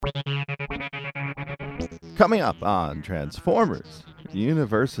Coming up on Transformers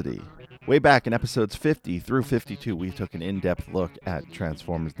University. Way back in episodes 50 through 52, we took an in-depth look at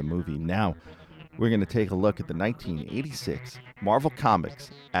Transformers the movie. Now, we're going to take a look at the 1986 Marvel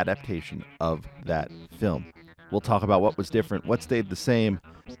Comics adaptation of that film. We'll talk about what was different, what stayed the same,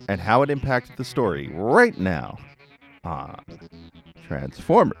 and how it impacted the story right now on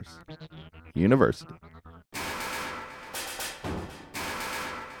Transformers University.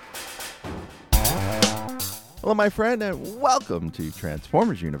 Hello, my friend, and welcome to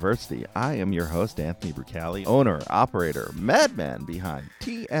Transformers University. I am your host, Anthony Brucali, owner, operator, madman behind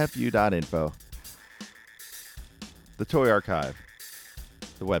TFU.info, the Toy Archive,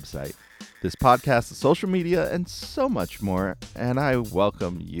 the website, this podcast, the social media, and so much more. And I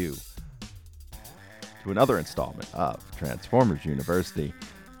welcome you to another installment of Transformers University.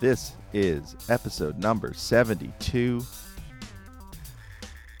 This is episode number 72.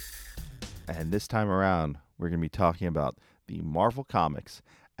 And this time around, we're going to be talking about the Marvel Comics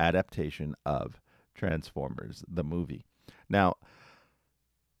adaptation of Transformers, the movie. Now,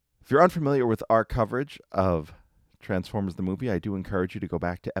 if you're unfamiliar with our coverage of Transformers, the movie, I do encourage you to go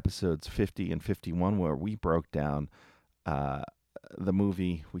back to episodes 50 and 51, where we broke down the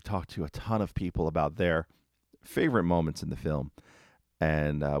movie. We talked to a ton of people about their favorite moments in the film,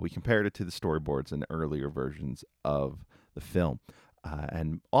 and we compared it to the storyboards and earlier versions of the film.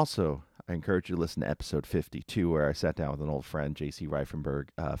 And also, I encourage you to listen to episode 52, where I sat down with an old friend, J.C. Reifenberg,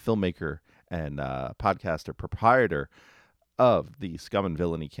 filmmaker and podcaster, proprietor of the Scum and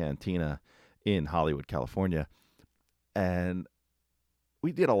Villainy Cantina in Hollywood, California. And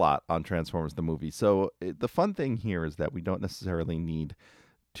we did a lot on Transformers the movie. So the fun thing here is that we don't necessarily need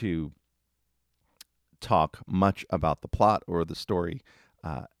to talk much about the plot or the story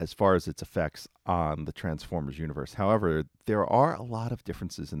as far as its effects on the Transformers universe. However, there are a lot of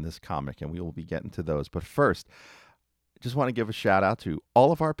differences in this comic, and we will be getting to those. But first, I just want to give a shout out to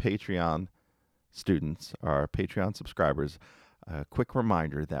all of our Patreon students, our Patreon subscribers. A quick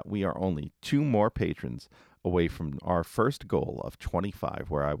reminder that we are only 2 more patrons away from our first goal of 25,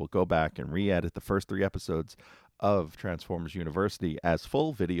 where I will go back and re-edit the first 3 episodes of Transformers University as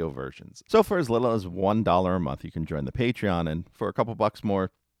full video versions. So for as little as $1 a month, you can join the Patreon, and for a couple bucks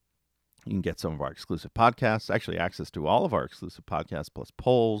more, you can get some of our exclusive podcasts, actually access to all of our exclusive podcasts, plus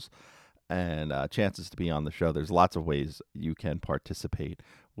polls and chances to be on the show. There's lots of ways you can participate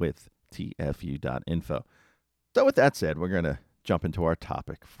with TFU.info. So with that said, we're going to jump into our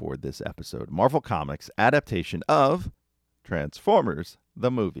topic for this episode. Marvel Comics adaptation of Transformers,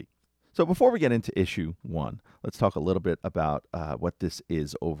 the movie. So before we get into issue 1, let's talk a little bit about what this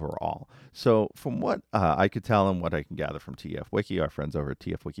is overall. So from what I could tell and what I can gather from TF Wiki, our friends over at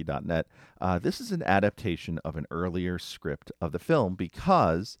tfwiki.net, this is an adaptation of an earlier script of the film,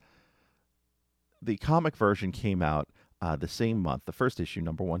 because the comic version came out the same month. The first issue,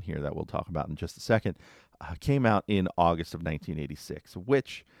 number 1 here, that we'll talk about in just a second, came out in August of 1986,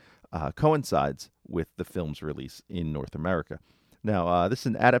 which coincides with the film's release in North America. Now, this is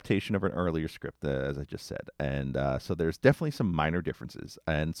an adaptation of an earlier script, as I just said, and so there's definitely some minor differences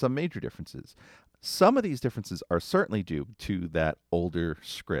and some major differences. Some of these differences are certainly due to that older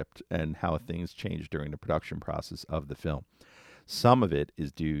script and how things changed during the production process of the film. Some of it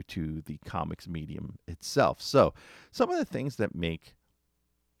is due to the comics medium itself. So some of the things that make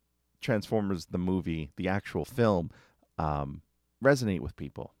Transformers the movie, the actual film, resonate with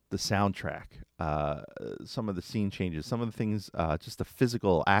people. The soundtrack, some of the scene changes, some of the things, just the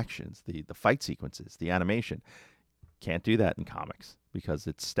physical actions, the fight sequences, the animation. Can't do that in comics because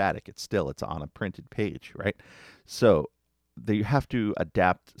it's static. It's still, it's on a printed page, right? So you have to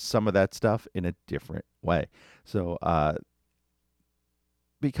adapt some of that stuff in a different way. So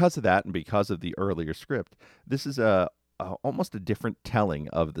because of that and because of the earlier script, this is almost a different telling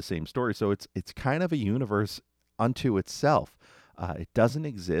of the same story. So it's kind of a universe unto itself. It doesn't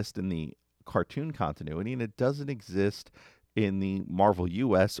exist in the cartoon continuity, and it doesn't exist in the Marvel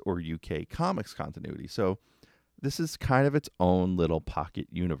US or UK comics continuity. So this is kind of its own little pocket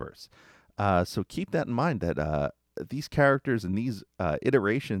universe. So keep that in mind, that these characters and these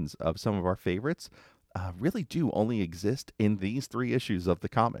iterations of some of our favorites really do only exist in these 3 issues of the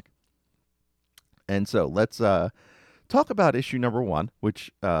comic. And so let's talk about issue number 1,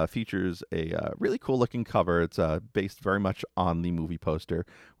 which features a really cool looking cover. It's based very much on the movie poster,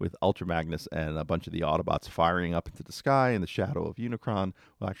 with Ultra Magnus and a bunch of the Autobots firing up into the sky in the shadow of Unicron.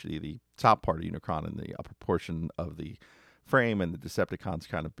 Well, actually, the top part of Unicron and the upper portion of the frame, and the Decepticons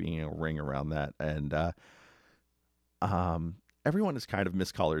kind of being a ring around that. And everyone is kind of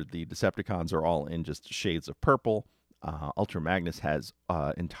miscolored. The Decepticons are all in just shades of purple. Ultra Magnus has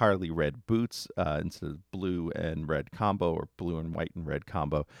entirely red boots instead of blue and red combo, or blue and white and red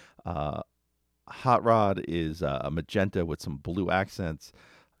combo. Hot Rod is a magenta with some blue accents.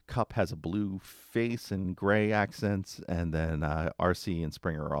 Cup has a blue face and gray accents, and then RC and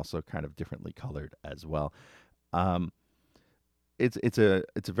Springer are also kind of differently colored as well. It's a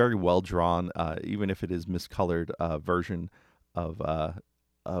very well drawn, even if it is miscolored version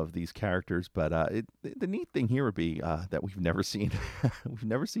of these characters. But the neat thing here would be that we've never seen we've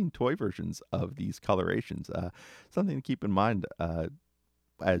never seen toy versions of these colorations. Something to keep in mind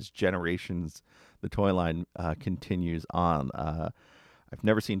as generations, the toy line continues on. I've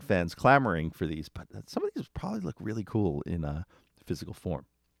never seen fans clamoring for these, but some of these probably look really cool in physical form.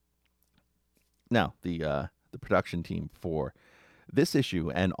 Now, the production team for this issue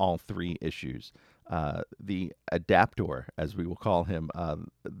and all 3 issues, the adaptor, as we will call him,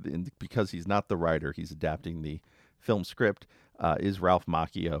 because he's not the writer, he's adapting the film script, is Ralph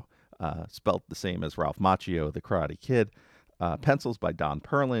Macchio, spelt the same as Ralph Macchio, the Karate Kid. Pencils by Don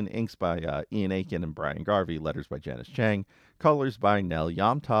Perlin, inks by Ian Aiken and Brian Garvey, letters by Janice Chang, colors by Nel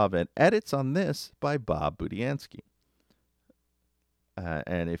Yomtov, and edits on this by Bob Budiansky.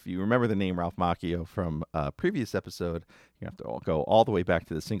 And if you remember the name Ralph Macchio from a previous episode, you have to go all the way back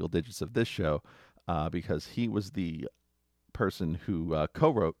to the single digits of this show, because he was the person who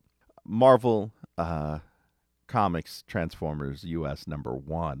co-wrote Marvel Comics Transformers US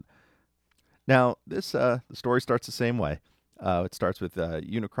 #1. Now, this the story starts the same way. It starts with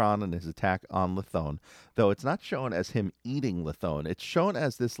Unicron and his attack on Lithone, though it's not shown as him eating Lithone. It's shown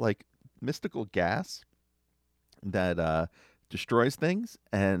as this like mystical gas that destroys things,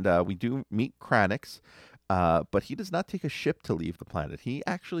 and we do meet Kranix, but he does not take a ship to leave the planet. He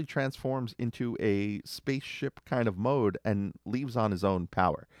actually transforms into a spaceship kind of mode and leaves on his own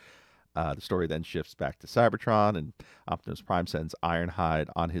power. The story then shifts back to Cybertron, and Optimus Prime sends Ironhide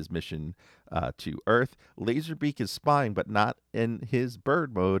on his mission to Earth. Laserbeak is spying, but not in his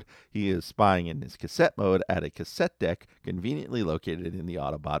bird mode. He is spying in his cassette mode at a cassette deck conveniently located in the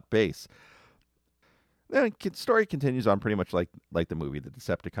Autobot base. The story continues on pretty much like the movie. The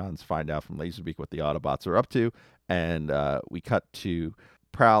Decepticons find out from Laserbeak what the Autobots are up to, and we cut to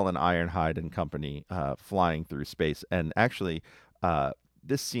Prowl and Ironhide and company flying through space. And actually,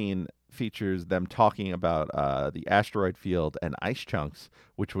 this scene features them talking about the asteroid field and ice chunks,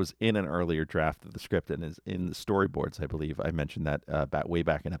 which was in an earlier draft of the script and is in the storyboards, I believe. I mentioned that way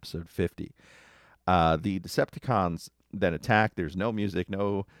back in episode 50. The Decepticons then attack. There's no music,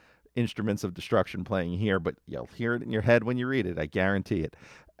 no instruments of destruction playing here, but you'll hear it in your head when you read it. I guarantee it.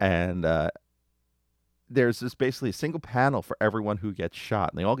 And there's this basically a single panel for everyone who gets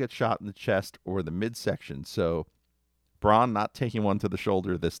shot, and they all get shot in the chest or the midsection. So Brawn not taking one to the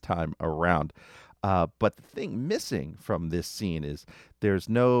shoulder this time around. But the thing missing from this scene is there's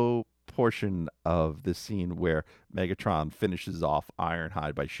no portion of the scene where Megatron finishes off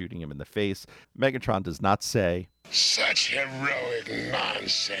Ironhide by shooting him in the face. Megatron does not say, "Such heroic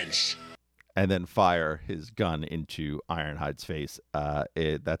nonsense," and then fire his gun into Ironhide's face.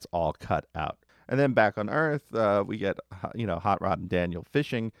 That's all cut out. And then back on Earth, we get Hot Rod and Daniel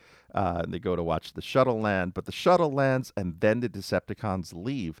fishing. They go to watch the shuttle land, but the shuttle lands, and then the Decepticons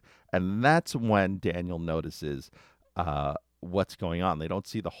leave, and that's when Daniel notices what's going on. They don't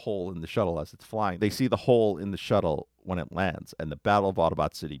see the hole in the shuttle as it's flying. They see the hole in the shuttle when it lands, and the Battle of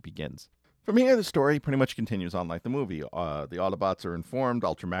Autobot City begins. From here, the story pretty much continues on like the movie. The Autobots are informed.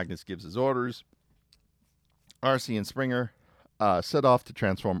 Ultra Magnus gives his orders. RC and Springer set off to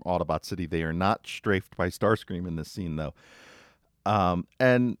transform Autobot City. They are not strafed by Starscream in this scene, though.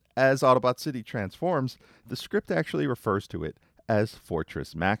 And as Autobot City transforms, the script actually refers to it as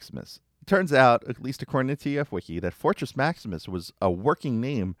Fortress Maximus. It turns out, at least according to TF Wiki, that Fortress Maximus was a working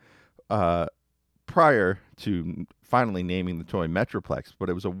name prior to finally naming the toy Metroplex, but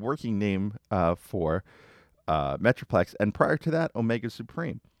it was a working name for Metroplex, and prior to that, Omega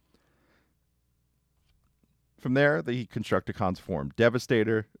Supreme. From there, the Constructicons form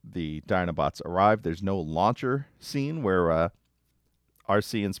Devastator. The Dinobots arrive. There's no launcher scene where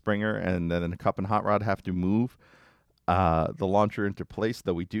RC and Springer and then Cup and Hot Rod have to move the launcher into place,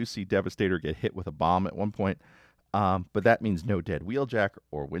 though we do see Devastator get hit with a bomb at one point. But that means no dead Wheeljack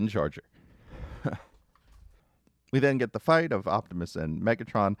or Windcharger. We then get the fight of Optimus and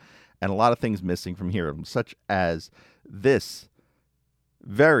Megatron, and a lot of things missing from here, such as this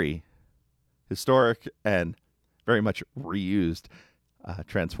very historic and very much reused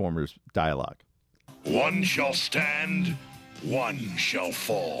Transformers dialogue. One shall stand, one shall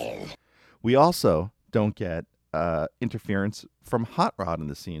fall. We also don't get interference from Hot Rod in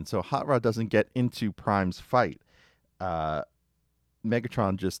the scene, so Hot Rod doesn't get into Prime's fight. uh,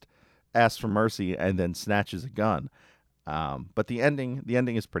 Megatron just asks for mercy and then snatches a gun. But the ending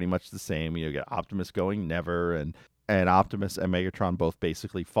is pretty much the same. You get Optimus going never, and Optimus and Megatron both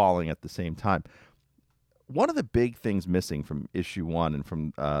basically falling at the same time. One of the big things missing from issue 1 and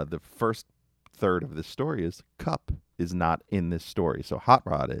from the first third of this story is Kup is not in this story. So Hot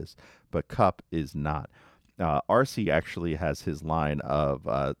Rod is, but Kup is not. RC actually has his line of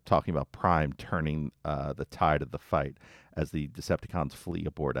talking about Prime turning the tide of the fight as the Decepticons flee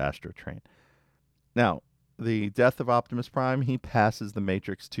aboard Astrotrain. Now, the death of Optimus Prime, he passes the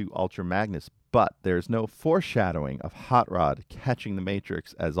Matrix to Ultra Magnus, but there's no foreshadowing of Hot Rod catching the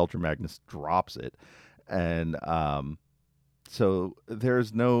Matrix as Ultra Magnus drops it. And so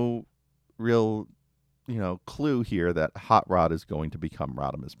there's no real, clue here that Hot Rod is going to become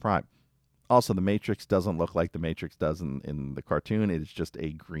Rodimus Prime. Also, the Matrix doesn't look like the Matrix does in the cartoon. It is just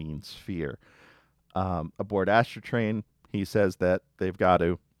a green sphere. Aboard Astrotrain, he says that they've got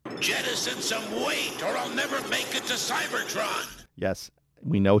to jettison some weight, or I'll never make it to Cybertron. Yes,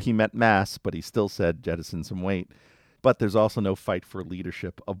 we know he meant mass, but he still said jettison some weight. But there's also no fight for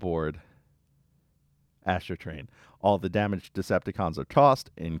leadership aboard Astrotrain. All the damaged Decepticons are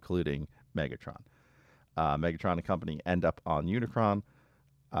tossed, including Megatron. Megatron and company end up on Unicron,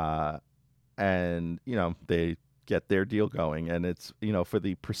 and they get their deal going. And it's for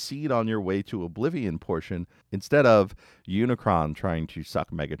the proceed on your way to oblivion portion, instead of Unicron trying to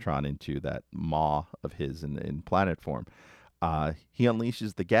suck Megatron into that maw of his in planet form, he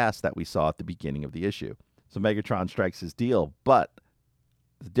unleashes the gas that we saw at the beginning of the issue. So Megatron strikes his deal, but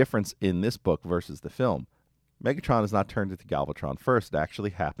the difference in this book versus the film, Megatron is not turned into Galvatron first. It actually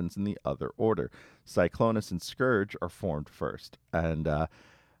happens in the other order. Cyclonus and Scourge are formed first. And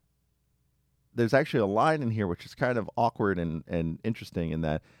there's actually a line in here which is kind of awkward and interesting in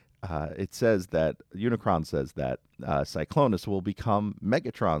that it says that, Unicron says that Cyclonus will become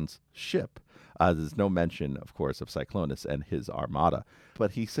Megatron's ship. There's no mention, of course, of Cyclonus and his armada.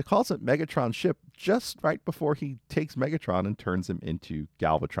 But he calls it Megatron's ship just right before he takes Megatron and turns him into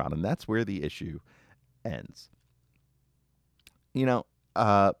Galvatron. And that's where the issue ends.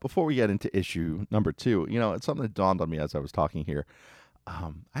 Before we get into issue number 2, it's something that dawned on me as I was talking here.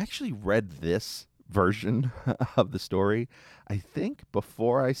 I actually read this version of the story, I think,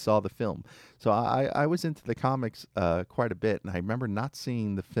 before I saw the film. So I was into the comics quite a bit, and I remember not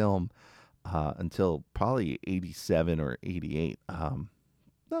seeing the film until probably 87 or 88.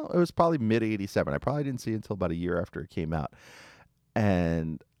 No, it was probably mid-87. I probably didn't see it until about a year after it came out.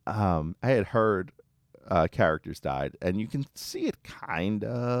 And I had heard characters died, and you can see it kind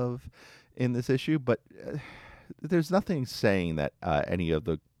of in this issue, but there's nothing saying that any of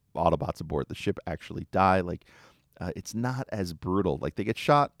the Autobots aboard the ship actually die. Like, it's not as brutal. Like, they get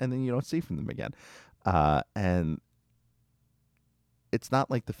shot, and then you don't see from them again. And it's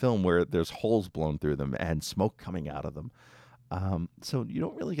not like the film where there's holes blown through them and smoke coming out of them. So you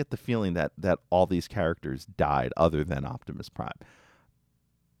don't really get the feeling that all these characters died other than Optimus Prime.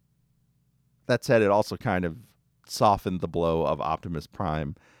 That said, it also kind of softened the blow of Optimus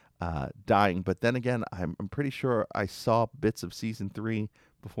Prime dying. But then again, I'm pretty sure I saw bits of season 3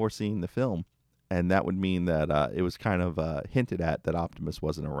 before seeing the film. And that would mean that it was kind of hinted at that Optimus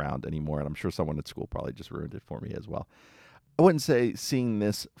wasn't around anymore. And I'm sure someone at school probably just ruined it for me as well. I wouldn't say seeing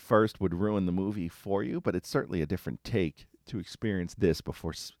this first would ruin the movie for you, but it's certainly a different take to experience this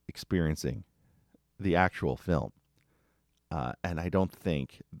before experiencing the actual film. And I don't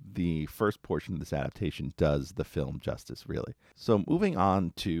think the first portion of this adaptation does the film justice, really. So moving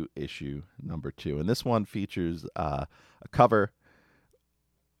on to issue number 2. And this one features a cover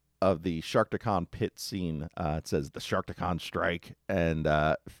of the Sharkticon pit scene. It says the Sharkticon strike, and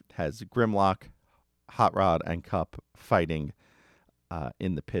has Grimlock, Hot Rod, and Kup fighting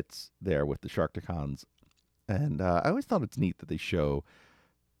in the pits there with the Sharkticons. And I always thought it's neat that they show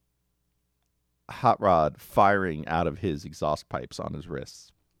Hot Rod firing out of his exhaust pipes on his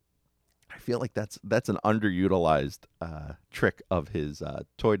wrists. I feel like that's an underutilized trick of his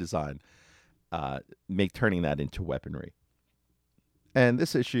toy design, turning that into weaponry. And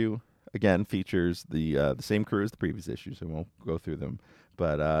this issue, again, features the same crew as the previous issue, so we won't go through them.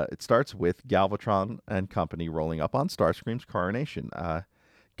 But it starts with Galvatron and company rolling up on Starscream's coronation.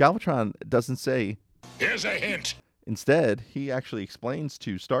 Galvatron doesn't say, "Here's a hint." Instead, he actually explains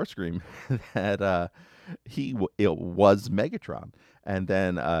to Starscream that it was Megatron, and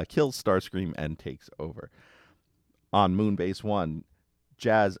then kills Starscream and takes over. On Moonbase 1,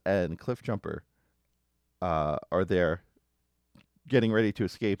 Jazz and Cliffjumper are there getting ready to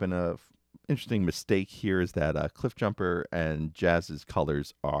escape, and an interesting mistake here is that Cliffjumper and Jazz's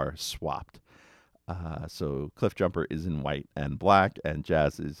colors are swapped. So Cliffjumper is in white and black, and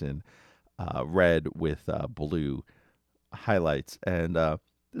Jazz is in red with blue highlights. And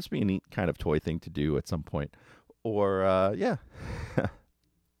this would be a neat kind of toy thing to do at some point. Or, yeah.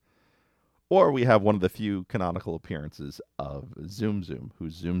 Or we have one of the few canonical appearances of Zoom Zoom.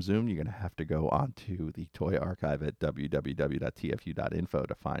 Who's Zoom Zoom? You're going to have to go onto the toy archive at www.tfu.info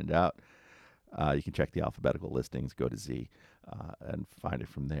to find out. You can check the alphabetical listings, go to Z, and find it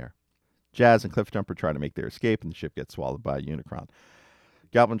from there. Jazz and Cliffjumper try to make their escape, and the ship gets swallowed by Unicron.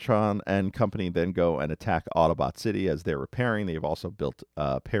 Galvatron and company then go and attack Autobot City as they're repairing. They've also built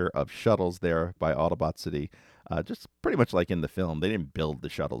a pair of shuttles there by Autobot City, just pretty much like in the film. They didn't build the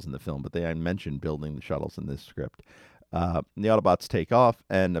shuttles in the film, but they mentioned building the shuttles in this script. The Autobots take off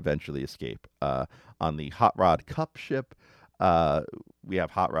and eventually escape. On the Hot Rod Cup ship, we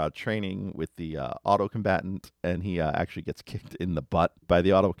have Hot Rod training with the auto combatant, and he actually gets kicked in the butt by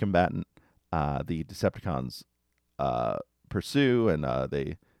the auto combatant. The Decepticons pursue, and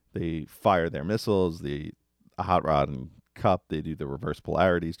they fire their missiles. The Hot Rod and Cup, they do the reverse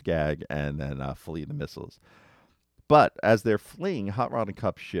polarities gag and then flee the missiles. But as they're fleeing, Hot Rod and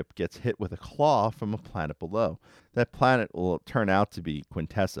Cup's ship gets hit with a claw from a planet below. That planet will turn out to be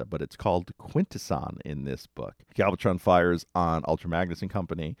Quintessa, but it's called Quintesson in this book. Galvatron fires on Ultra Magnus and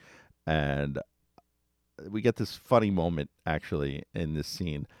company, and we get this funny moment, actually, in this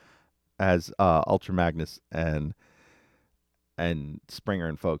scene as Ultra Magnus and Springer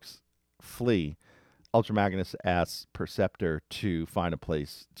and folks flee. Ultra Magnus asks Perceptor to find a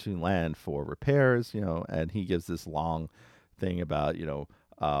place to land for repairs, and he gives this long thing about,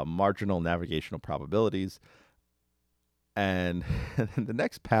 marginal navigational probabilities. And the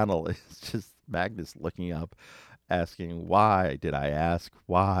next panel is just Magnus looking up, asking, why did I ask?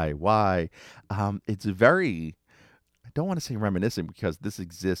 Why? It's very, I don't want to say reminiscent, because this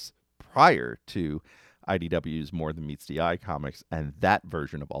exists prior to IDW's More Than Meets the Eye comics and that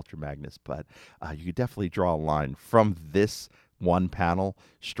version of Ultra Magnus, but you could definitely draw a line from this one panel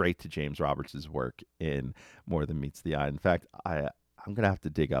straight to James Roberts' work in More Than Meets the Eye. In fact, I'm going to have to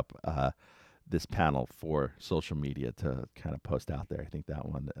dig up this panel for social media to kind of post out there. I think that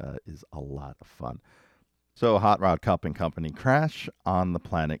one is a lot of fun. So Hot Rod Cup and company crash on the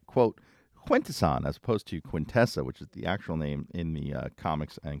planet, quote, Quintesson, as opposed to Quintessa, which is the actual name in the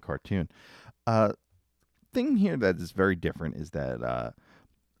comics and cartoon. Thing here that is very different is that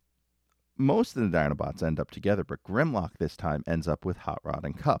most of the Dinobots end up together, but Grimlock this time ends up with Hot Rod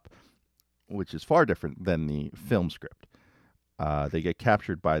and Cup, which is far different than the film script. They get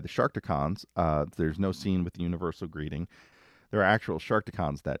captured by the Sharkticons. There's no scene with the universal greeting. There are actual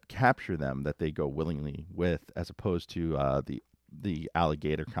Sharkticons that capture them that they go willingly with, as opposed to the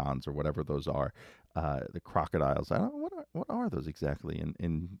alligator cons or whatever those are, the crocodiles. I don't know what are those exactly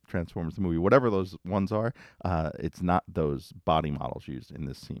in Transformers the movie. Whatever those ones are, it's not those body models used in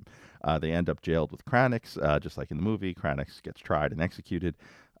this scene. They end up jailed with Kranix, just like in the movie. Kranix gets tried and executed,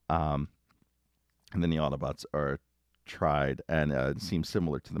 and then the Autobots are tried, and it seems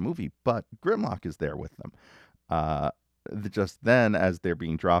similar to the movie, but Grimlock is there with them. Just then, as they're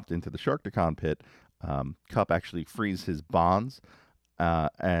being dropped into the Sharkticon pit, Cup actually frees his bonds,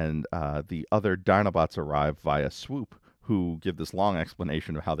 and the other Dinobots arrive via Swoop, who give this long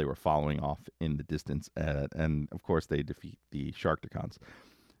explanation of how they were following off in the distance, and of course they defeat the Sharkticons.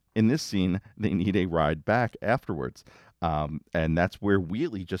 In this scene, they need a ride back afterwards, and that's where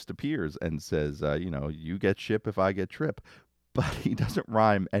Wheelie just appears and says, you get ship if I get trip. But he doesn't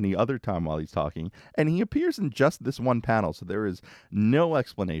rhyme any other time while he's talking, and he appears in just this one panel, so there is no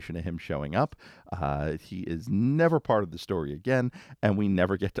explanation of him showing up. He is never part of the story again, and we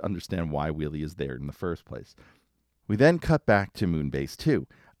never get to understand why Wheelie is there in the first place. We then cut back to Moonbase 2.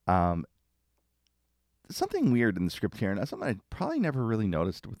 Something weird in the script here, and something I probably never really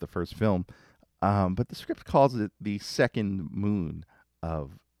noticed with the first film, but the script calls it the second moon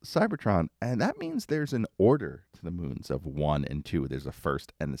of Cybertron, and that means there's an order to the moons of 1 and 2. There's a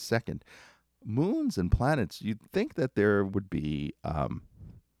first and the second. Moons and planets, you'd think that there would be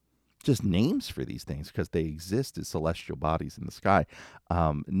just names for these things because they exist as celestial bodies in the sky.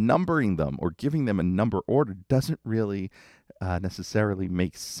 Numbering them or giving them a number order doesn't really necessarily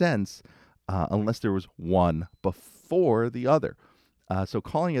make sense unless there was one before the other. So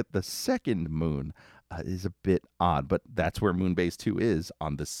calling it the second moon is a bit odd, but that's where Moonbase 2 is,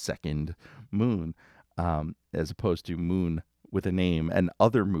 on the second moon, as opposed to moon with a name and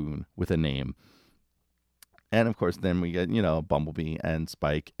other moon with a name. And of course, then we get, Bumblebee and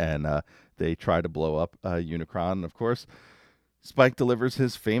Spike, and they try to blow up Unicron. And of course, Spike delivers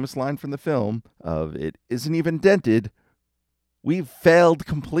his famous line from the film of, "It isn't even dented. We've failed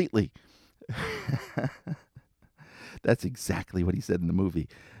completely." That's exactly what he said in the movie.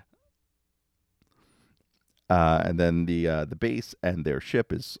 And then the base and their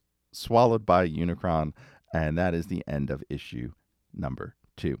ship is swallowed by Unicron, and that is the end of issue number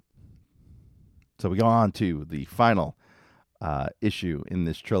 2. So we go on to the final issue in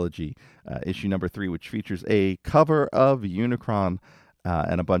this trilogy, issue number 3, which features a cover of Unicron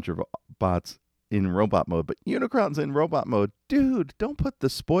and a bunch of bots in robot mode. But Unicron's in robot mode. Dude, don't put the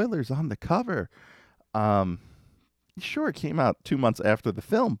spoilers on the cover. Sure, it came out 2 months after the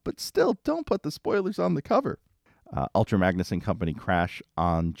film, but still, don't put the spoilers on the cover. Ultra Magnus and company crash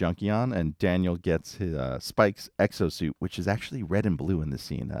on Junkion, and Daniel gets his Spike's exosuit, which is actually red and blue in this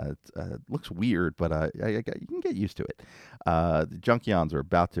scene. It looks weird, but you can get used to it. The Junkions are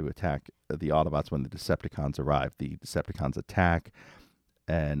about to attack the Autobots when the Decepticons arrive. The Decepticons attack,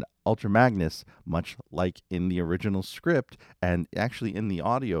 and Ultra Magnus, much like in the original script, and actually in the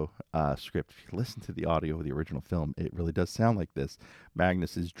audio script, if you listen to the audio of the original film, it really does sound like this.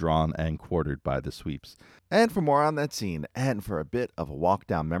 Magnus is drawn and quartered by the Sweeps. And for more on that scene, and for a bit of a walk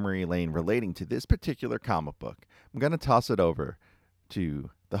down memory lane relating to this particular comic book, I'm going to toss it over to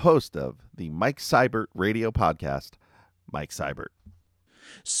the host of the Mike Seibert radio podcast, Mike Seibert.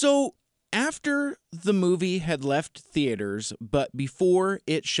 So, after the movie had left theaters, but before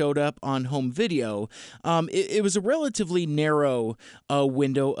it showed up on home video, it was a relatively narrow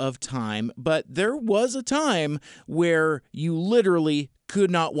window of time, but there was a time where you literally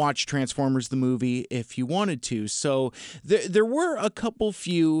could not watch Transformers the movie if you wanted to. So there were a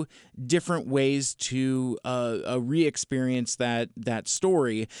few different ways to re-experience that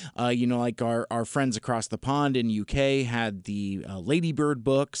story. Like our friends across the pond in UK had the Ladybird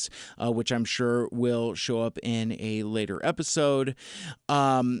books, which I'm sure will show up in a later episode.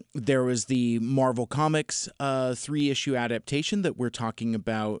 There was the Marvel Comics 3-issue adaptation that we're talking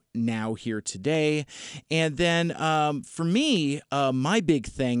about now here today. And then for me, my big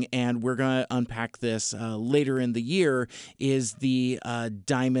thing, and we're going to unpack this later in the year, is the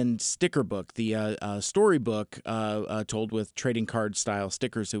Diamond sticker book, the storybook told with trading card style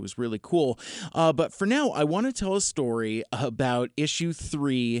stickers. It was really cool. But for now, I want to tell a story about issue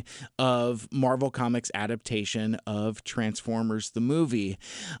 3 of Marvel Comics adaptation of Transformers the movie.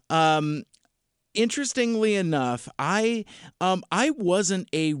 Interestingly enough, I wasn't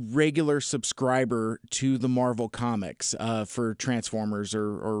a regular subscriber to the Marvel Comics for Transformers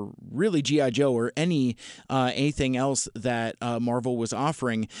or really G.I. Joe or anything else that Marvel was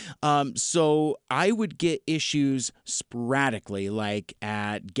offering. So I would get issues sporadically, like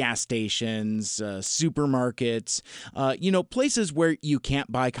at gas stations, supermarkets, places where you can't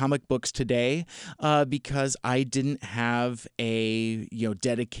buy comic books today because I didn't have a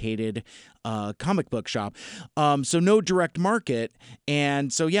dedicated comic book shop. So no direct market.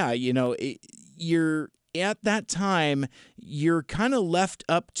 And so, you're at that time, you're kind of left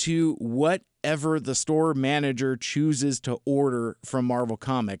up to whatever the store manager chooses to order from Marvel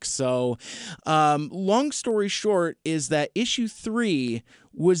Comics. So long story short is that issue 3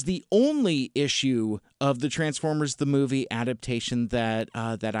 was the only issue of the Transformers the movie adaptation that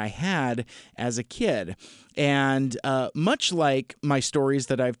I had as a kid. And much like my stories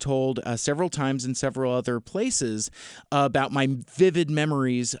that I've told several times in several other places about my vivid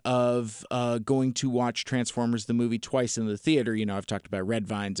memories of going to watch Transformers the movie twice in the theater, I've talked about Red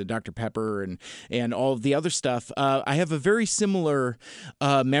Vines and Dr. Pepper and all of the other stuff. I have a very similar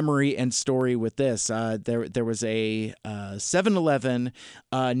memory and story with this. There was a 7-Eleven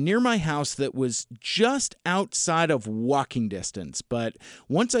near my house that was just outside of walking distance. But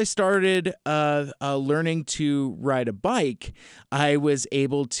once I started learning to ride a bike, I was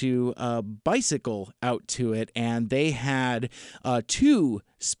able to bicycle out to it, and they had 2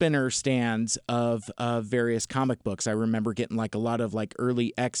 spinner stands of various comic books. I remember getting a lot of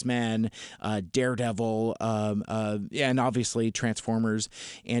early X-Men, Daredevil, and obviously Transformers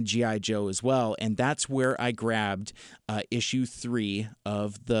and G.I. Joe as well. And that's where I grabbed issue 3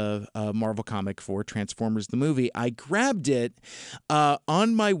 of the Marvel comic for Transformers the movie. I grabbed it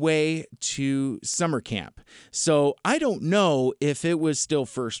on my way to summer camp. So I don't know if it was still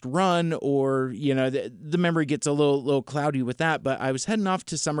first run or, the memory gets a little cloudy with that, but I was heading off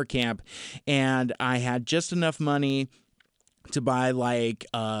to summer camp and I had just enough money to buy like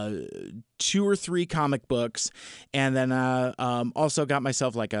 2 or 3 comic books, and then also got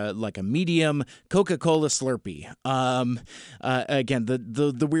myself like a medium Coca-Cola Slurpee. Again,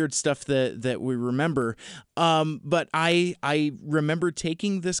 the weird stuff that we remember. But I remember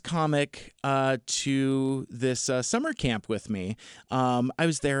taking this comic to this summer camp with me. I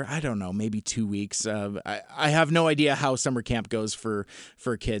was there, I don't know, maybe 2 weeks. I have no idea how summer camp goes for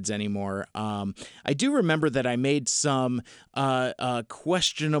kids anymore. I do remember that I made some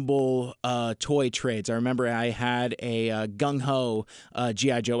questionable toy trades. I remember I had a Gung Ho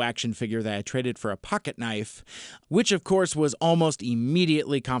G.I. Joe action figure that I traded for a pocket knife, which of course was almost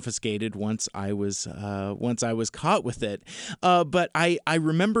immediately confiscated once I was caught with it. But I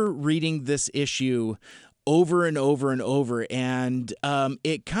remember reading this issue over and over and over, and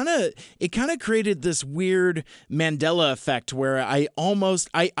it kind of created this weird Mandela effect where I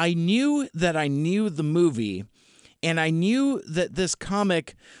knew that I knew the movie. And I knew that this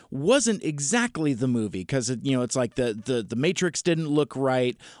comic wasn't exactly the movie because, it's like the Matrix didn't look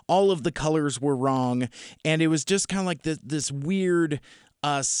right. All of the colors were wrong. And it was just kind of like this weird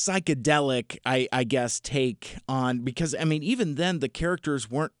psychedelic, I guess, take on, because, even then the characters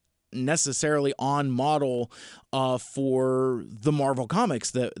weren't necessarily on model for the Marvel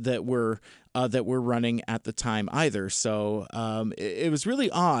comics that were running at the time either. So it was really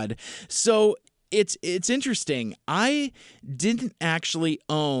odd. So it's interesting. I didn't actually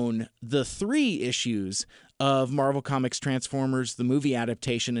own the 3 issues of Marvel Comics Transformers, the movie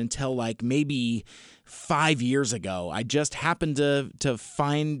adaptation, until like maybe 5 years ago. I just happened to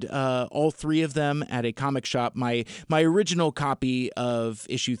find all 3 of them at a comic shop. My original copy of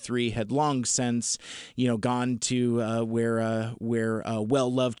issue 3 had long since, gone to where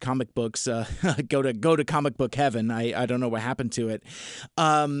well-loved comic books go to comic book heaven. I don't know what happened to it.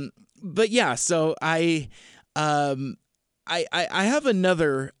 But yeah, so I have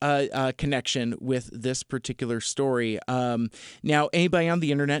another connection with this particular story. Now, anybody on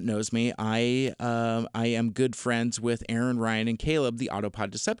the internet knows me. I am good friends with Aaron, Ryan, and Caleb, the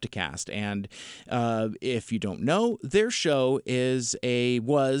Autopod Decepticast. And if you don't know, their show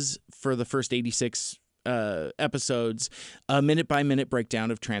was for the first 86 episodes, a minute-by-minute breakdown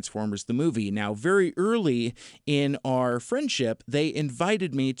of Transformers the movie. Now, very early in our friendship, they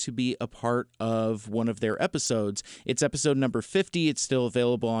invited me to be a part of one of their episodes. It's episode number 50. It's still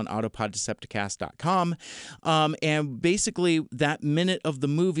available on autopoddecepticast.com. And basically, that minute of the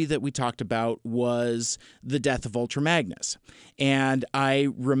movie that we talked about was the death of Ultra Magnus. And I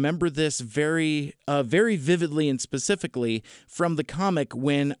remember this very vividly and specifically from the comic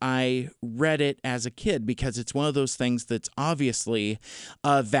when I read it as a kid, because it's one of those things that's obviously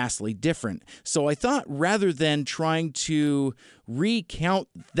vastly different. So I thought, rather than trying to recount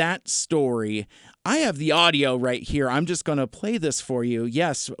that story, I have the audio right here. I'm just going to play this for you.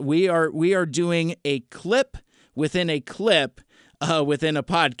 Yes, we are doing a clip within a clip within a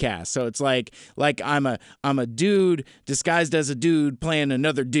podcast. So it's like I'm a dude disguised as a dude playing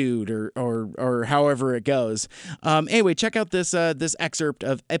another dude, or however it goes. Anyway, check out this excerpt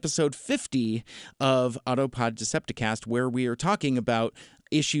of episode 50 of Autopod Decepticast, where we are talking about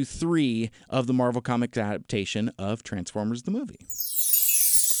issue 3 of the Marvel Comics adaptation of Transformers the movie.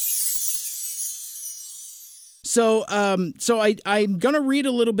 So I'm going to read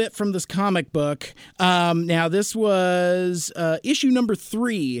a little bit from this comic book. Now, this was issue number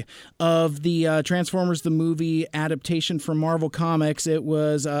 3 of the Transformers the movie adaptation from Marvel Comics. It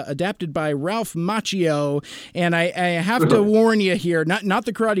was adapted by Ralph Macchio, and I have to warn you here, not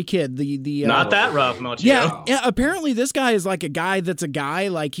the Karate Kid. The not that Ralph Macchio. Yeah, apparently this guy is like a guy that's a guy.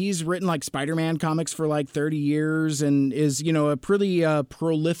 Like, he's written like Spider-Man comics for like 30 years and is, a pretty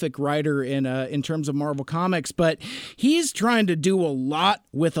prolific writer in terms of Marvel Comics. But he's trying to do a lot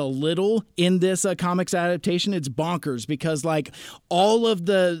with a little in this comics adaptation. It's bonkers because like all of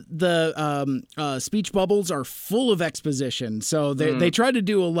the speech bubbles are full of exposition. So they try to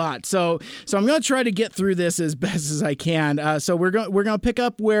do a lot. So I'm going to try to get through this as best as I can. So we're going to pick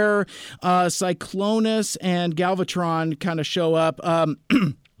up where Cyclonus and Galvatron kind of show up.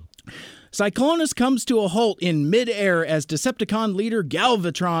 Cyclonus comes to a halt in midair as Decepticon leader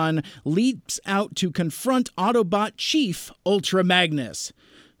Galvatron leaps out to confront Autobot Chief Ultra Magnus.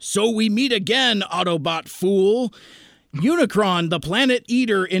 "So we meet again, Autobot fool. Unicron, the planet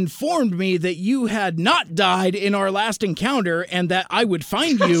eater, informed me that you had not died in our last encounter and that I would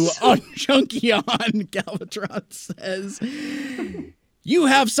find you on Junkion," Galvatron says. "You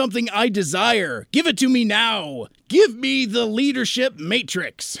have something I desire. Give it to me now. Give me the leadership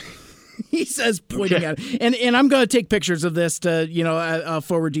matrix." He says, pointing at it. And I'm going to take pictures of this to,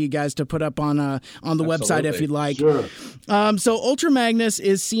 forward to you guys to put up on the website if you'd like. Sure. So Ultra Magnus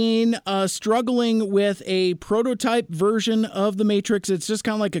is seen struggling with a prototype version of the Matrix. It's just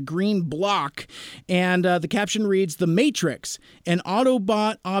kind of like a green block. And the caption reads, "The Matrix, an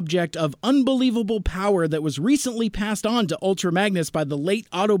Autobot object of unbelievable power that was recently passed on to Ultra Magnus by the late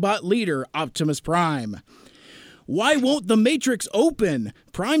Autobot leader, Optimus Prime. Why won't the Matrix open?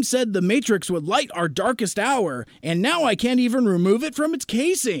 Prime said the Matrix would light our darkest hour, and now I can't even remove it from its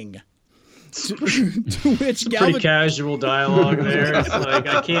casing." To which Pretty casual dialogue there. It's like,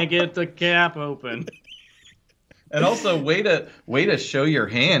 I can't get the cap open. And also, way to show your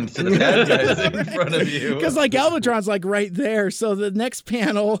hand to the bad guys in front of you. Because Galvatron's right there. So the next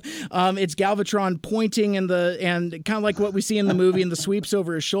panel, it's Galvatron pointing and kind of like what we see in the movie, and the sweeps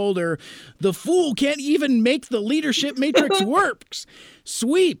over his shoulder. "The fool can't even make the leadership matrix works.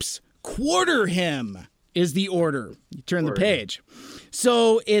 Sweeps, quarter him," is the order. You turn the page.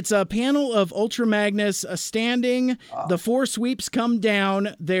 So it's a panel of Ultra Magnus standing. The 4 sweeps come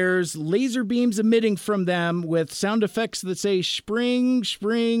down. There's laser beams emitting from them with sound effects that say spring,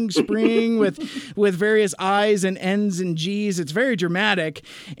 spring, spring with various I's and N's and G's. It's very dramatic.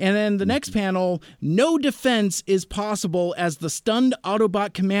 And then the next panel, no defense is possible as the stunned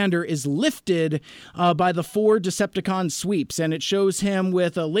Autobot commander is lifted by the 4 Decepticon sweeps. And it shows him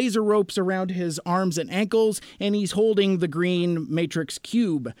with laser ropes around his arms and ankles, and he's holding the green Matrix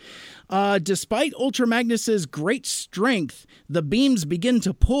cube. Despite Ultra Magnus's great strength, the beams begin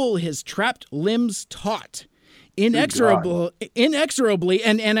to pull his trapped limbs taut. Inexorably,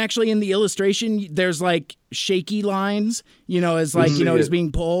 and actually in the illustration, there's shaky lines, as he's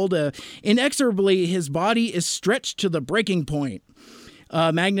being pulled. Inexorably, his body is stretched to the breaking point.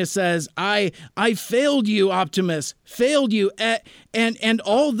 Magnus says, I failed you, Optimus, failed you, and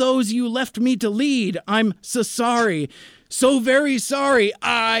all those you left me to lead. I'm so sorry. So very sorry.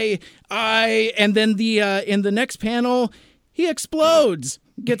 And then in the next panel, he explodes,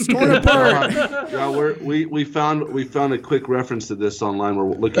 gets torn apart. Yeah, we found a quick reference to this online.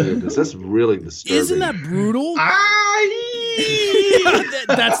 We're looking at this. That's really disturbing. Isn't that brutal?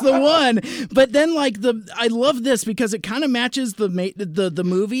 That's the one. But then I love this because it kind of matches the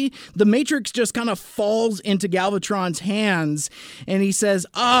movie. The Matrix just kind of falls into Galvatron's hands, and he says,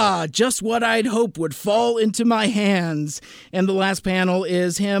 just what I'd hope would fall into my hands. And the last panel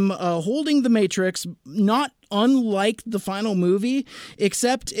is him holding the Matrix, not unlike the final movie,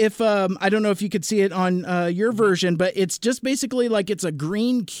 except if I don't know if you could see it on your version, but it's just basically it's a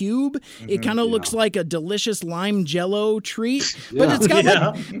green cube. It kind of looks like a delicious lime jello treat, but it's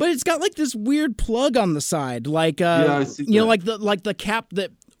got this weird plug on the side, like the cap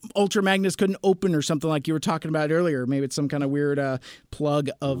that Ultra Magnus couldn't open or something like you were talking about earlier. Maybe it's some kind of weird plug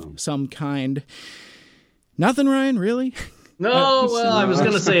of some kind. Nothing, Ryan, really? No, well, I was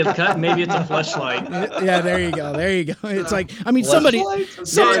going to say maybe it's a fleshlight. Yeah, there you go. It's somebody.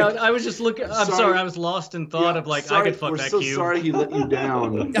 I was just looking. Sorry, I was lost in thought of I could fuck that cube. Sorry he let you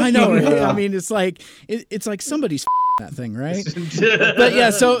down. I know. Right? It's like somebody's that thing, right? But yeah,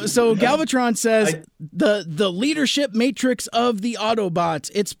 so Galvatron says the leadership matrix of the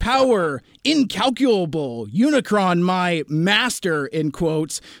Autobots, its power incalculable. Unicron, my master, in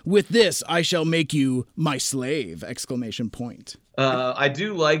quotes. With this, I shall make you my slave! ! I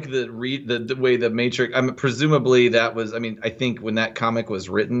do like the way the Matrix. presumably that was. I think when that comic was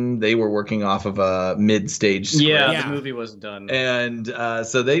written, they were working off of a mid-stage script. Yeah, the movie wasn't done, and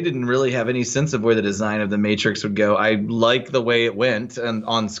so they didn't really have any sense of where the design of the Matrix would go. I like the way it went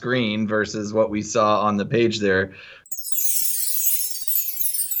on screen versus what we saw on the page there.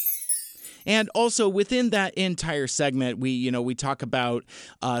 And also within that entire segment, we talk about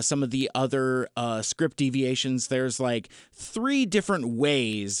some of the other script deviations. There's 3 different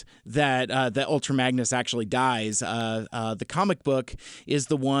ways that Ultra Magnus actually dies. The comic book is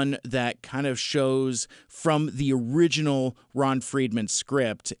the one that kind of shows from the original Ron Friedman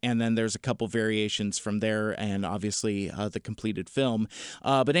script, and then there's a couple variations from there, and obviously the completed film.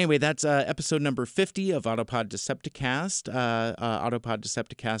 But anyway, that's episode number 50 of Autopod Decepticast,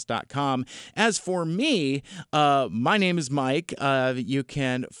 autopoddecepticast.com. As for me, my name is Mike. You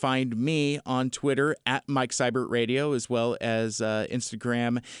can find me on Twitter at Mike Seibert Radio, as well as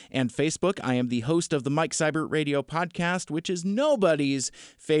Instagram and Facebook. I am the host of the Mike Seibert Radio podcast, which is nobody's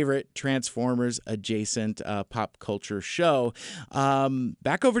favorite Transformers adjacent pop culture show.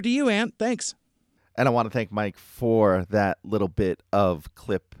 Back over to you, Ant. Thanks. And I want to thank Mike for that little bit of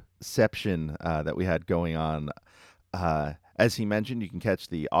clipception that we had going on. As he mentioned, you can catch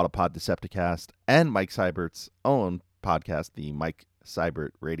the Autopod Decepticast and Mike Seibert's own podcast, the Mike Cyber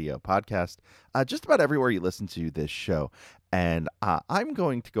Radio podcast, just about everywhere you listen to this show. And I'm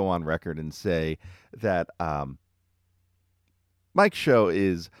going to go on record and say that Mike's show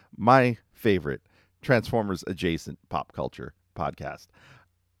is my favorite Transformers adjacent pop culture podcast.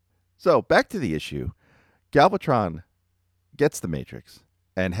 So back to the issue. Galvatron gets the Matrix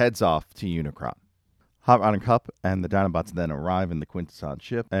and heads off to Unicron. Hot Rod and Kup and the Dinobots then arrive in the Quintesson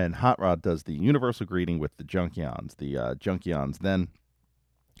ship, and Hot Rod does the universal greeting with the Junkions. The Junkions then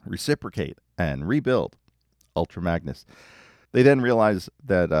reciprocate and rebuild Ultra Magnus. They then realize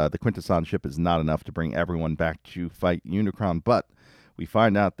that the Quintesson ship is not enough to bring everyone back to fight Unicron, but we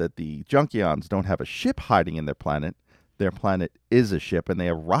find out that the Junkions don't have a ship hiding in their planet. Their planet is a ship, and they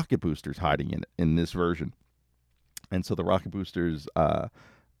have rocket boosters hiding in this version. And so the rocket boosters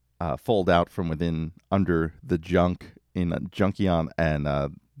fold out from within under the junk in a Junkion, and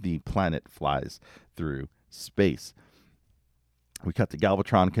the planet flies through space. We cut to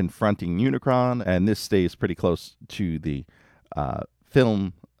Galvatron confronting Unicron, and this stays pretty close to the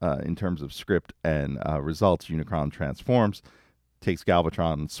film in terms of script and results. Unicron transforms, takes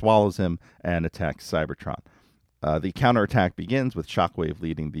Galvatron, swallows him, and attacks Cybertron. The counterattack begins with Shockwave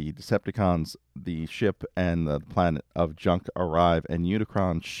leading the Decepticons. The ship and the planet of junk arrive, and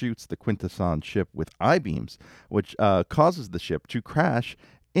Unicron shoots the Quintesson ship with I-beams, which causes the ship to crash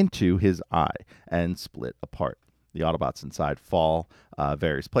into his eye and split apart. The Autobots inside fall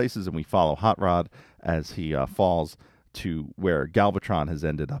various places, and we follow Hot Rod as he falls to where Galvatron has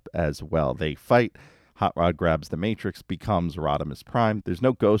ended up as well. They fight. Hot Rod grabs the Matrix, becomes Rodimus Prime. There's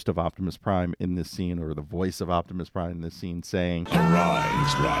no ghost of Optimus Prime in this scene, or the voice of Optimus Prime in this scene saying,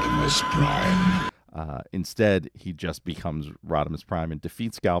 "Arise, Rodimus Prime." Instead, he just becomes Rodimus Prime and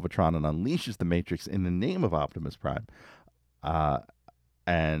defeats Galvatron and unleashes the Matrix in the name of Optimus Prime.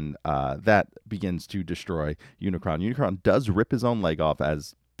 And that begins to destroy Unicron. Unicron does rip his own leg off,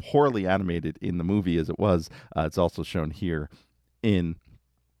 as poorly animated in the movie as it was. It's also shown here in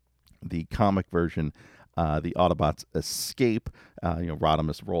the comic version. The Autobots escape.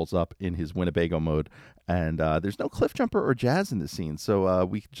 Rodimus rolls up in his Winnebago mode, and there's no Cliffjumper or Jazz in the scene, so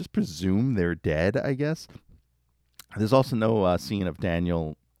we just presume they're dead, I guess. There's also no scene of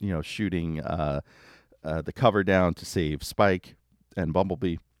Daniel, shooting the cover down to save Spike and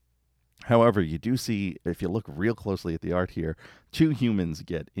Bumblebee. However, you do see, if you look real closely at the art here, two humans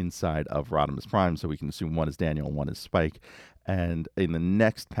get inside of Rodimus Prime, so we can assume one is Daniel and one is Spike. And in the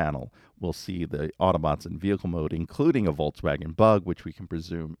next panel, we'll see the Autobots in vehicle mode, including a Volkswagen Bug, which we can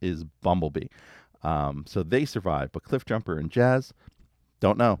presume is Bumblebee. So they survive, but Cliffjumper and Jazz,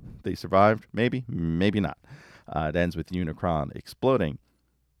 don't know. They survived, maybe, maybe not. It ends with Unicron exploding,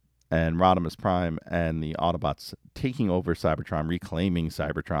 and Rodimus Prime and the Autobots taking over Cybertron, reclaiming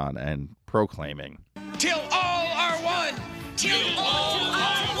Cybertron, and proclaiming, "Till all are one! Till all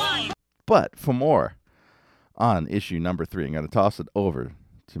are one!" But for more on issue number 3, I'm going to toss it over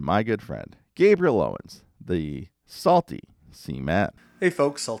to my good friend, Gabriel Owens, the Salty Seaman. Hey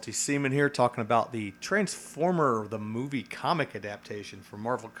folks, Salty Seaman here, talking about the Transformer, the movie comic adaptation from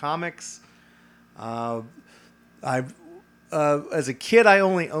Marvel Comics. As a kid, I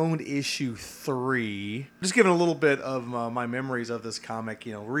only owned issue 3. Just giving a little bit of my memories of this comic,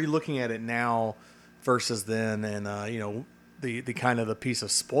 re-looking at it now versus then, and the kind of the piece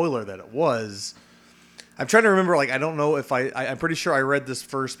of spoiler that it was. I'm trying to remember, I don't know if I'm pretty sure I read this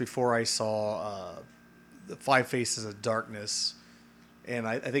first before I saw the Five Faces of Darkness, and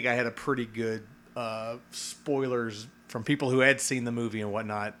I think I had a pretty good spoilers from people who had seen the movie and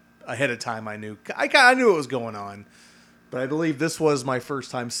whatnot ahead of time. I knew what was going on. But I believe this was my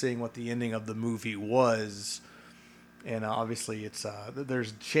first time seeing what the ending of the movie was, and obviously it's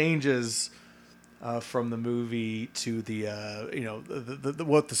there's changes from the movie to the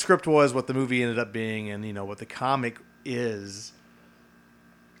what the script was, what the movie ended up being, and what the comic is.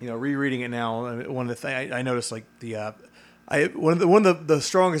 Rereading it now, one of the things I noticed, one of the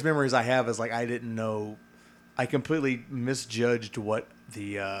strongest memories I have is I didn't know, I completely misjudged what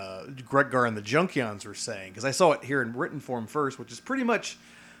the Gretgar and the Junkions were saying, because I saw it here in written form first, which is pretty much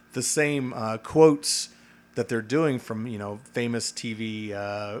the same quotes that they're doing from famous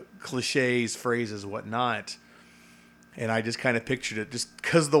TV cliches, phrases, whatnot. And I just kind of pictured it, just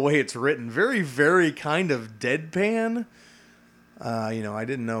because of the way it's written, very, very kind of deadpan. I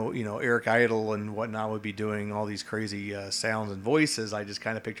didn't know Eric Idle and whatnot would be doing all these crazy sounds and voices. I just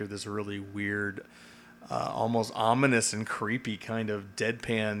kind of pictured this really weird, almost ominous and creepy kind of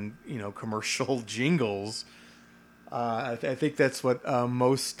deadpan, commercial jingles. I think that's what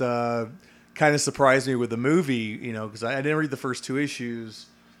most kind of surprised me with the movie, because I didn't read the first 2 issues.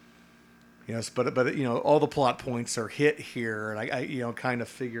 But all the plot points are hit here, and I kind of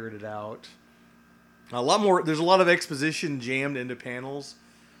figured it out. A lot more. There's a lot of exposition jammed into panels.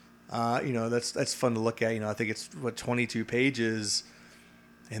 That's fun to look at. I think it's 22 pages,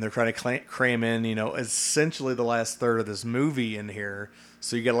 and they're trying to cram in essentially the last third of this movie in here.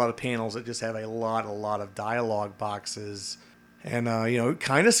 So you get a lot of panels that just have a lot of dialogue boxes, and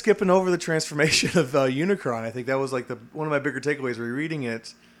kind of skipping over the transformation of Unicron. I think that was like one of my bigger takeaways rereading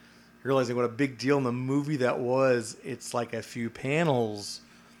it, realizing what a big deal in the movie that was. It's like a few panels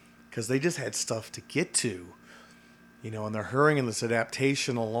because they just had stuff to get to. And they're hurrying this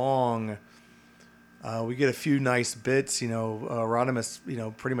adaptation along. We get a few nice bits.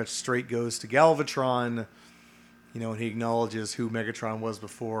 Rodimus, pretty much straight goes to Galvatron. And he acknowledges who Megatron was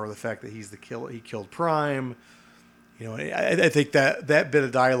before, the fact that he killed Prime. I think that bit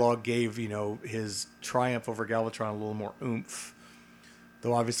of dialogue gave his triumph over Galvatron a little more oomph.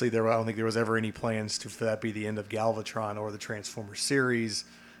 Though obviously I don't think there was ever any plans for that be the end of Galvatron or the Transformers series.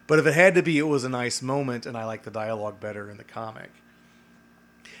 But if it had to be, it was a nice moment, and I like the dialogue better in the comic.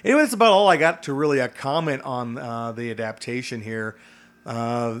 Anyway, that's about all I got to really comment on the adaptation here.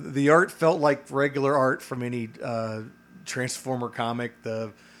 The art felt like regular art from any Transformer comic.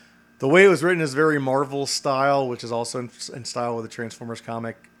 The way it was written is very Marvel style, which is also in style with the Transformers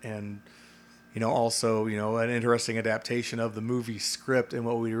comic, and also an interesting adaptation of the movie script and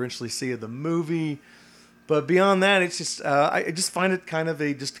what we eventually see of the movie. But beyond that, it's just I just find it kind of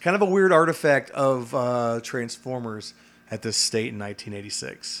a weird artifact of Transformers at this state in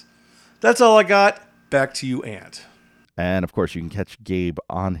 1986. That's all I got. Back to you, Ant. And of course, you can catch Gabe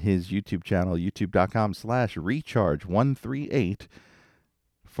on his YouTube channel, youtube.com/recharge138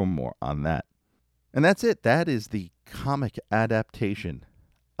 for more on that. And that's it. That is the comic adaptation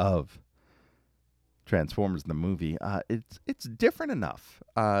of Transformers the movie. It's different enough.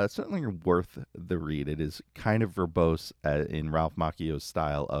 Certainly worth the read. It is kind of verbose in Ralph Macchio's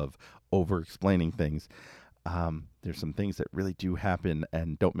style of over-explaining things. There's some things that really do happen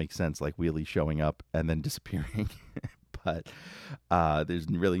and don't make sense, like Wheelie showing up and then disappearing. But there's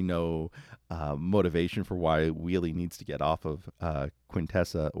really no motivation for why Wheelie needs to get off of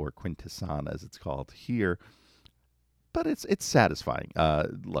Quintessa, or Quintesson as it's called here. But it's satisfying.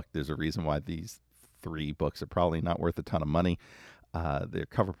 Look, there's a reason why these 3 books are probably not worth a ton of money. Their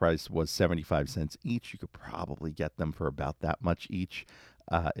cover price was 75 cents each. You could probably get them for about that much each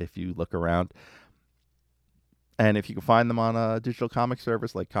if you look around. And if you can find them on a digital comic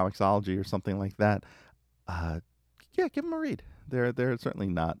service like Comixology or something like that, give them a read. They're certainly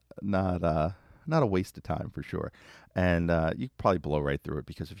not a waste of time for sure. And you can probably blow right through it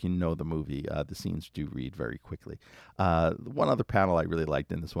because if you know the movie, the scenes do read very quickly. One other panel I really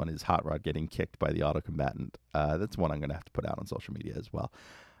liked in this one is Hot Rod getting kicked by the autocombatant. That's one I'm going to have to put out on social media as well.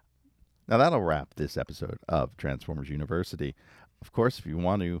 Now that'll wrap this episode of Transformers University. Of course, if you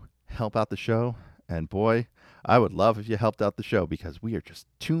want to help out the show, and boy, I would love if you helped out the show because we are just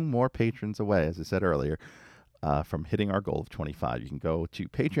 2 more patrons away, as I said earlier, from hitting our goal of 25. You can go to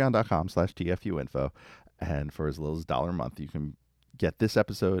patreon.com/tfuinfo, and for as little as $1 a month, you can get this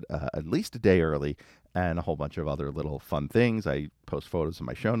episode at least a day early and a whole bunch of other little fun things. I post photos of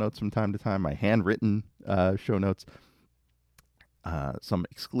my show notes from time to time, my handwritten show notes, some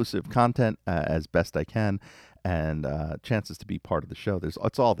exclusive content as best I can, and chances to be part of the show.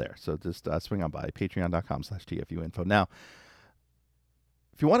 It's all there. So just swing on by patreon.com/tfuinfo. Now,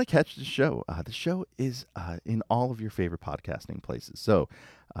 if you want to catch the show is in all of your favorite podcasting places. So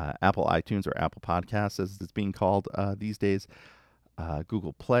Apple iTunes, or Apple Podcasts as it's being called these days,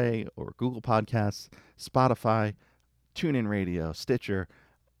 Google Play or Google Podcasts, Spotify, TuneIn Radio, Stitcher,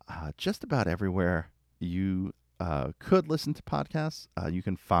 just about everywhere you could listen to podcasts, you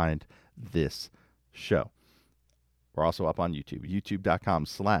can find this show. We're also up on YouTube,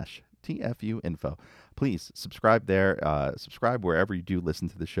 youtube.com/tfuinfo. Please subscribe there. Subscribe wherever you do listen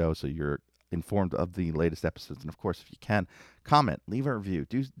to the show so you're informed of the latest episodes. And of course, if you can, comment, leave a review.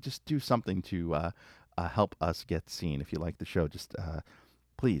 Just do something to help us get seen. If you like the show, just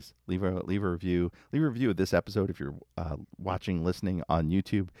please leave a review. Leave a review of this episode if you're listening on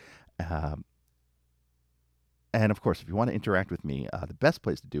YouTube. And of course, if you want to interact with me, the best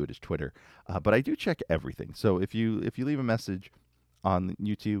place to do it is Twitter. But I do check everything. So if you leave a message on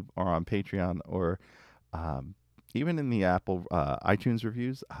YouTube or on Patreon or even in the Apple iTunes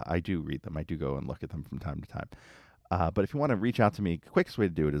reviews, I do read them. I do go and look at them from time to time. But if you want to reach out to me, the quickest way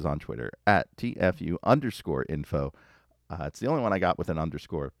to do it is on Twitter at @TFU_info. It's the only one I got with an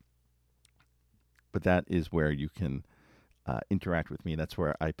underscore. But that is where you can interact with me. That's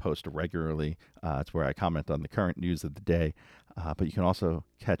where I post regularly. It's where I comment on the current news of the day. But you can also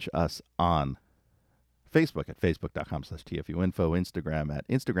catch us on Facebook at facebook.com/TFUinfo, Instagram at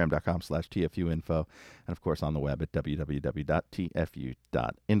instagram.com/TFUinfo, and of course on the web at www.tfu.info.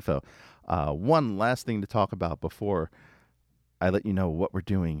 One last thing to talk about before I let you know what we're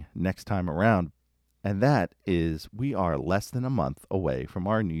doing next time around, and that is we are less than a month away from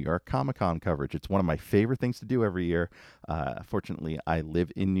our New York Comic-Con coverage. It's one of my favorite things to do every year. Fortunately, I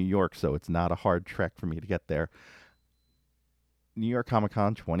live in New York, so it's not a hard trek for me to get there. New York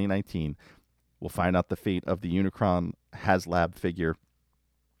Comic-Con 2019. We'll find out the fate of the Unicron HasLab figure.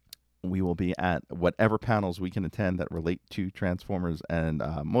 We will be at whatever panels we can attend that relate to Transformers, and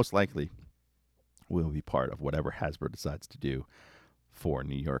most likely we'll be part of whatever Hasbro decides to do for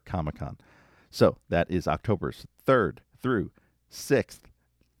New York Comic-Con. So that is October 3rd through 6th.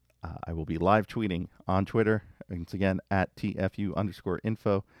 I will be live tweeting on Twitter, once again, at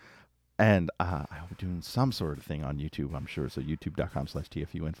TFU_info. And I'll be doing some sort of thing on YouTube, I'm sure. So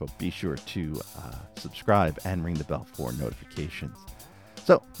youtube.com/TFUinfo. Be sure to subscribe and ring the bell for notifications.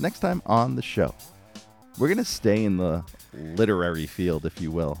 So next time on the show, we're going to stay in the literary field, if you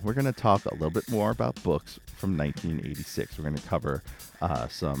will. We're going to talk a little bit more about books from 1986. We're going to cover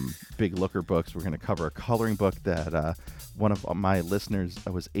some Big Looker books. We're going to cover a coloring book that one of my listeners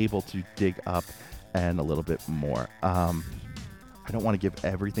was able to dig up, and a little bit more. I don't want to give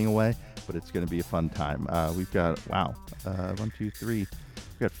everything away, but it's going to be a fun time. We've got, 1, 2, 3. We've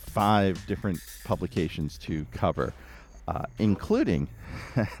got 5 different publications to cover, including,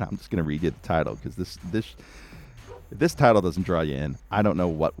 I'm just going to read you the title, because if this title doesn't draw you in, I don't know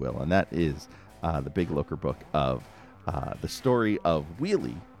what will, and that is the Big Looker book of the story of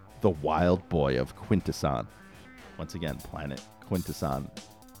Wheelie, the Wild Boy of Quintesson. Once again, Planet Quintesson,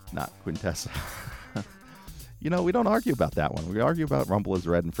 not Quintessa. You know, we don't argue about that one. We argue about Rumble is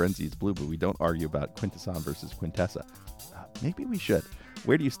Red and Frenzy is Blue, but we don't argue about Quintesson versus Quintessa. Maybe we should.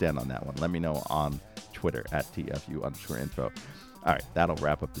 Where do you stand on that one? Let me know on Twitter at TFU_info. All right, that'll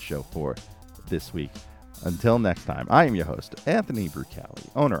wrap up the show for this week. Until next time, I am your host, Anthony Brucali,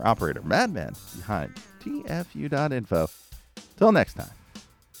 owner, operator, madman behind TFU.info. Till next time.